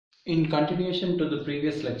In continuation to the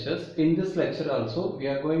previous lectures, in this lecture also we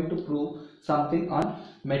are going to prove something on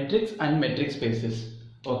metrics and metric spaces.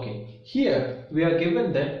 Okay, here we are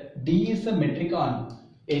given that D is a metric on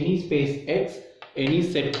any space X, any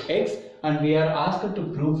set X, and we are asked to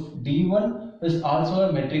prove D1 is also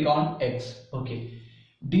a metric on X. Okay,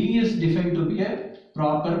 D is defined to be a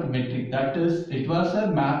proper metric, that is, it was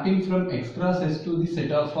a mapping from X cross S to the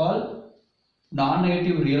set of all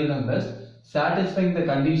non-negative real numbers satisfying the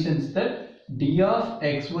conditions that d of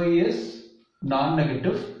xy is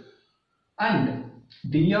non-negative and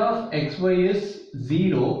d of xy is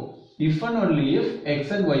 0 if and only if x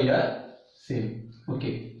and y are same.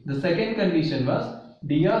 Okay, the second condition was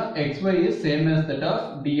d of xy is same as that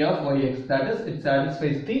of d of yx, that is, it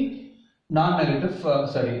satisfies the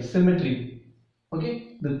non-negative symmetry.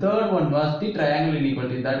 Okay, the third one was the triangle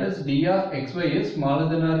inequality, that is d of xy is smaller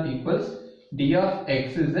than or equals d of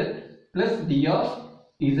xz plus d of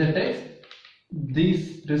zx.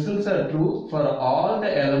 These results are true for all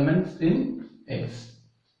the elements in X.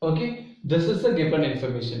 Okay, this is the given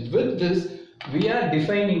information. With this, we are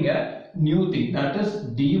defining a new thing, that is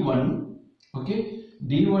d1. Okay,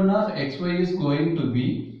 d1 of xy is going to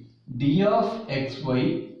be d of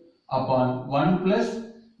xy upon 1 plus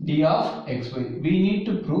d of xy. We need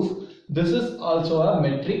to prove this is also a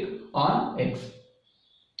metric on X.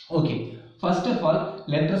 Okay, first of all,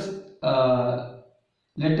 let us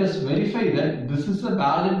verify that this is a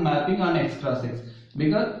valid mapping on X cross X,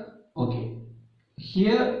 because okay,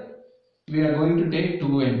 here we are going to take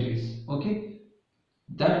two entries. Okay,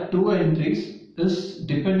 that two entries is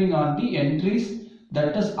depending on the entries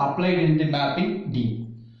that is applied in the mapping D.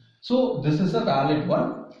 So this is a valid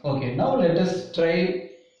one. Okay, now let us try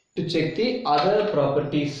to check the other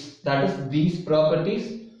properties, that is these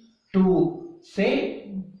properties, to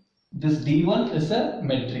say this D1 is a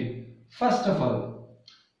metric. First of all,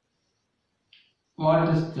 what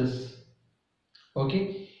is this?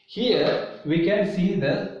 Okay, here we can see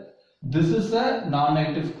that this is a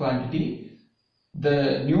non-negative quantity.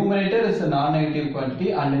 The numerator is a non-negative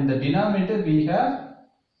quantity, and in the denominator we have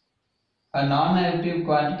a non-negative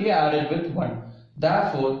quantity added with 1.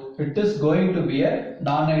 Therefore, it is going to be a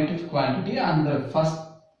non-negative quantity, and the first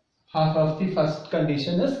half of the first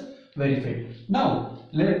condition is verified. Now,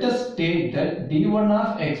 let us state that d1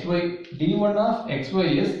 of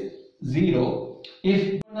xy is 0.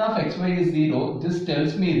 If d1 of xy is 0, this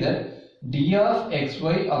tells me that d of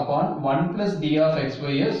xy upon 1 plus d of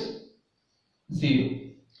xy is 0.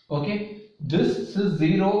 Okay, this is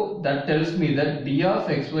 0, that tells me that d of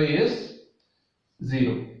xy is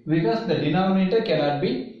 0, because the denominator cannot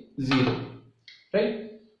be 0.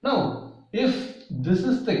 Right? Now, if this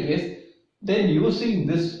is the case, then using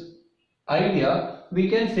this idea, we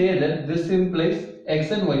can say that this implies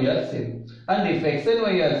x and y are same, and if x and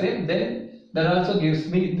y are same, then that also gives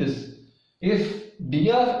me this. If d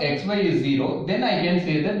of xy is 0, then I can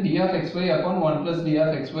say that d of xy upon 1 plus d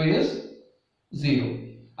of xy is 0,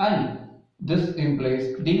 and this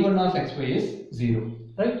implies d1 of xy is 0.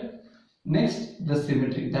 Right? Next, the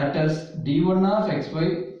symmetry, that is d1 of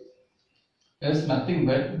xy is nothing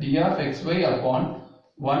but d of xy upon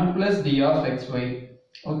 1 plus d of xy.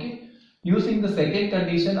 Okay, using the second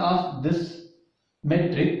condition of this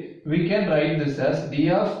metric, we can write this as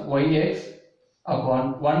d of yx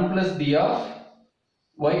upon 1 plus d of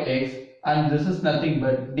yx, and this is nothing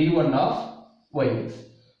but d1 of yx.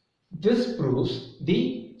 This proves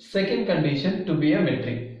the second condition to be a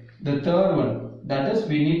metric. The third one, that is,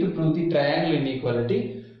 we need to prove the triangle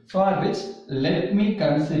inequality, for which let me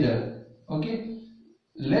consider, okay,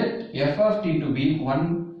 let f of t to be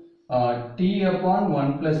 1 t upon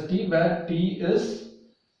 1 plus t, where t is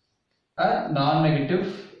a non-negative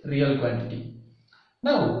real quantity.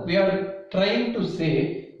 Now we are trying to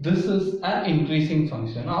say this is an increasing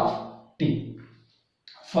function of t,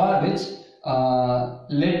 for which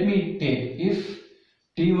let me take if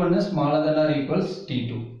t1 is smaller than or equals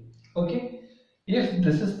t2. Okay, if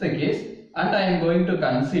this is the case, and I am going to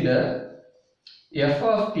consider f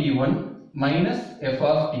of t1 minus f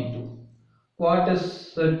of t2. What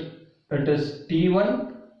is it? It is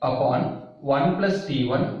t1 upon 1 plus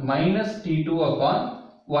t1 minus t2 upon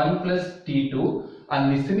 1 plus t2,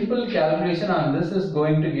 and the simple calculation on this is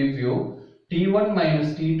going to give you t1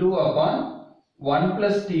 minus t2 upon 1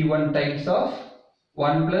 plus t1 times of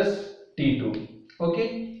 1 plus t2.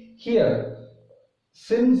 Okay, here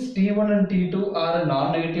since t1 and t2 are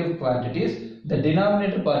non-negative quantities, the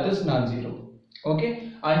denominator part is non-zero.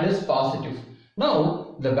 Okay, and is positive.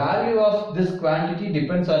 Now, the value of this quantity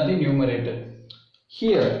depends on the numerator.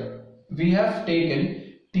 Here, we have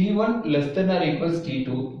taken t1 less than or equals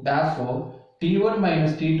t2. Therefore, T1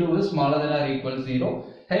 minus T2 is smaller than or equal to 0.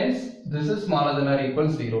 Hence, this is smaller than or equal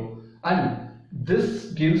to 0. And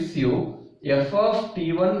this gives you f of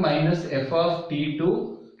T1 minus f of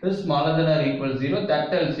T2 is smaller than or equal to 0.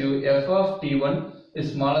 That tells you f of T1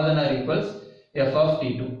 is smaller than or equals f of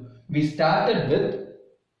T2. We started with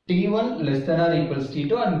T1 less than or equals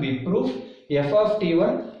T2 and we proved f of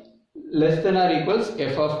T1 less than or equals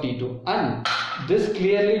f of T2, and this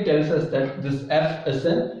clearly tells us that this f is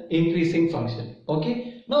an increasing function.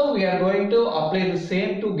 Okay, now we are going to apply the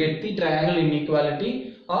same to get the triangle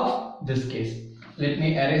inequality of this case. Let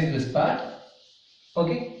me erase this part.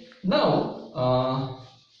 Okay, now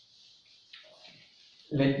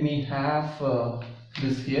let me have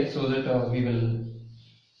this here so that we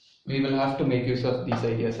will have to make use of these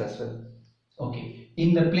ideas as well. Okay,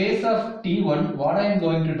 in the place of T1, what I am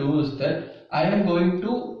going to do is that I am going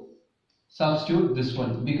to substitute this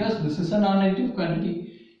one because this is a non-negative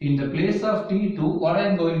quantity. In the place of T2, what I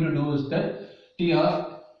am going to do is that d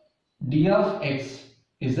of x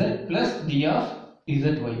z plus d of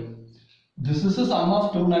zy. This is a sum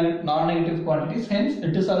of two non-negative quantities, hence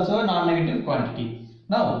it is also a non-negative quantity.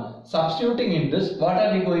 Now, substituting in this, what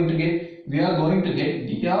are we going to get? We are going to get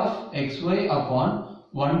d of xy upon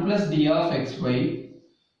 1 plus d of xy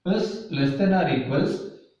is less than or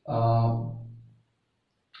equals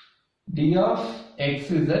d of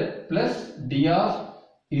xz plus d of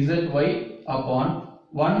zy upon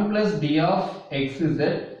 1 plus d of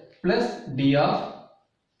xz plus d of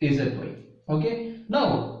zy. Okay,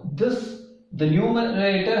 now the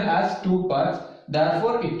numerator has two parts,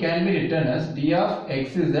 therefore it can be written as d of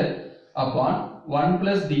xz upon 1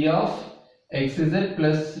 plus d of xz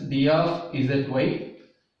plus d of zy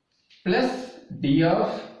plus d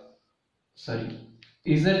of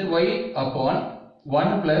zy upon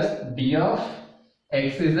 1 plus d of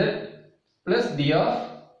xz plus d of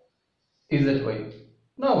zy.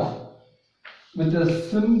 Now, with a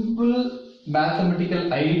simple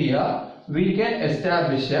mathematical idea, we can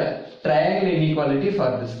establish a triangle inequality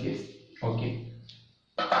for this case. Okay.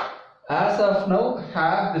 As of now,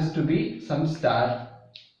 have this to be some star.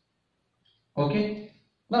 Okay.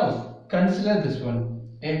 Now, consider this one.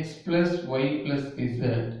 X plus y plus z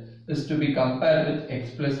is to be compared with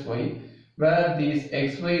x plus y, where these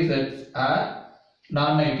x, y, z are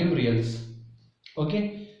non-negative reals.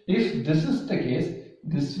 Okay. If this is the case,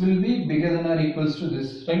 this will be bigger than or equals to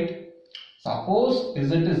this, right? Suppose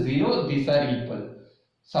z is 0, these are equal.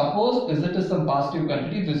 Suppose z is some positive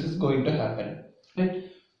quantity, this is going to happen.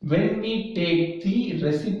 Right? When we take the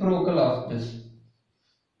reciprocal of this,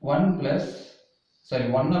 1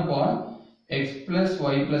 upon x plus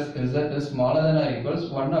y plus z is smaller than or equals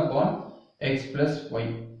 1 upon x plus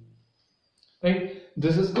y. Right?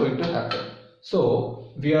 This is going to happen.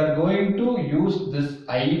 So, we are going to use this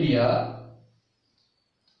idea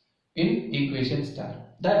in equation star.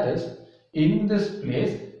 That is, in this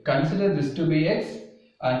place, consider this to be x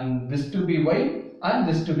and this to be y and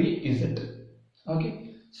this to be z.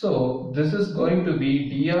 Okay. So, this is going to be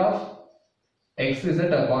d of xz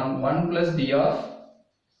upon 1 plus d of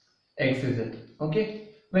xz. Okay.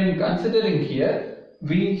 When considering here,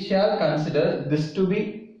 we shall consider this to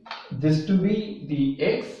be the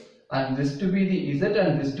x and this to be the z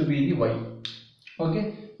and this to be the y.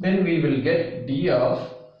 Okay. Then we will get d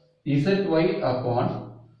of zy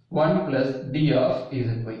upon 1 plus d of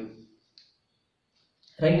zy.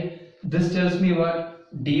 Right. This tells me what?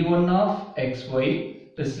 d1 of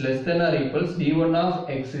xy is less than or equals d1 of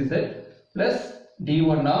xz plus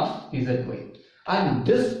d1 of zy. And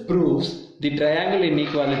this proves the triangle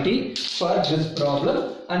inequality for this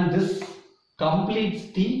problem, and this completes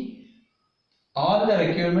all the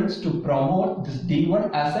requirements to promote this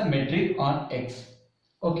d1 as a metric on x.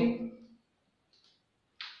 Okay.